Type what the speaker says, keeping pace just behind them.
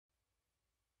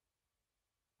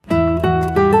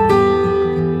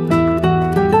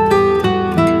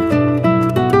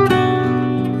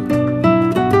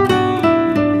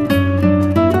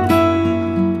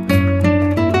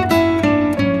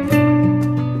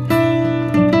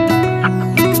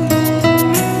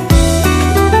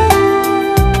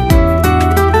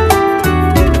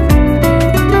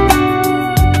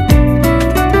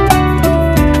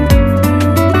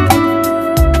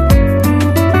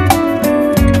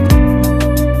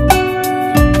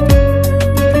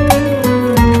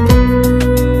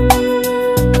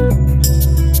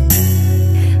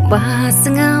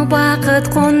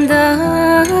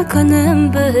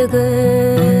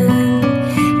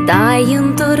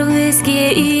өзге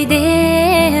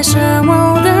үйде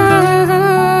шымылдың,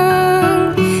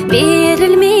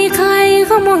 берілмей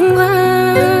қайғы мұңға,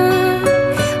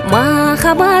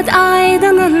 махаббат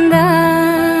айдынында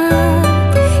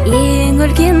ең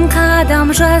үлкен қадам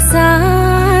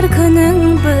жасар күнің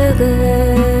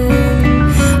бүгін.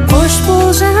 Қош бол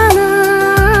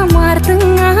жаным,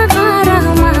 артыңа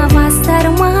қарама, бастар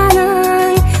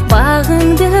арманың,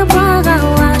 бағыңды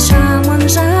бағала, шамын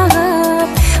жағып,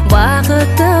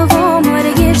 бақытты ғұмыр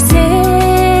кешсең.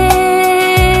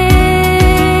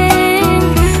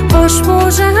 Қош бол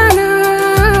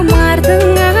жаным,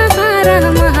 артыңа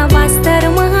қарама, бастар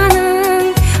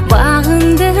арманың,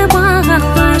 бағыңды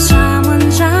бағала, шамын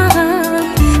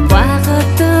жағып,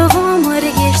 бақытты ғұмыр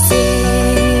кешсең.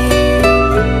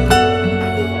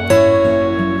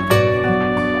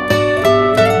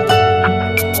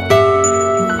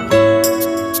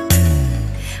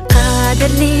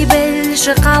 Қадірлей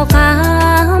білші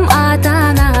қалқам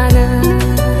ата-ананы,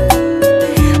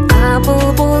 қабыл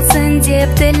болсын деп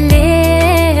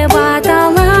тілеп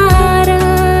аталарың,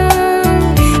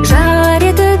 жар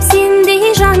етіп сендей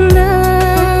жанды,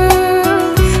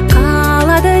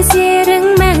 қалады серің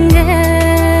мәңгі,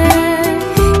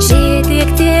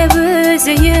 жетектеп өз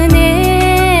үйіне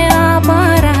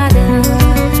апарады.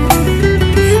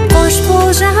 Қош бол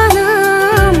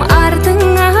жаным,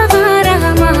 артыңа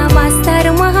қарама, бастар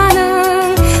арманың,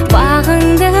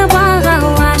 бағыңды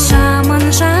бағала, шамын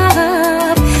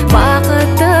жағып,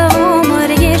 бақытты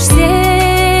ғұмыр кешсең.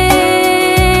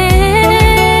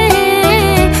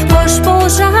 Қош бол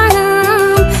жаным,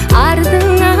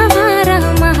 артыңа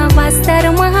қарама, бастар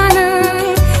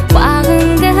арманың,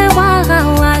 бағыңды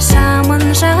бағала, шамын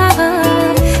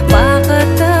жағып,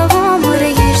 бақытты ғұмыр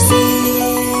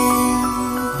кешсең.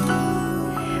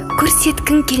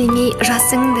 Көрсеткің келмей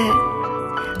жасыңды,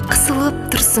 қысылып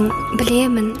тұрсың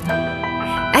білемін,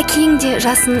 әкең де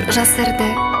жасын жасырды,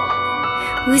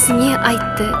 өзіңе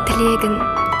айтты тілегін.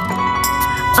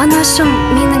 Анашым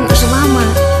менің жылама,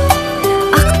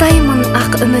 ақтаймын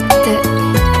ақ үмітті,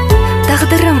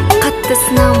 тағдырым қатты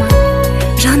сынама,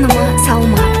 жаныма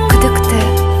салма.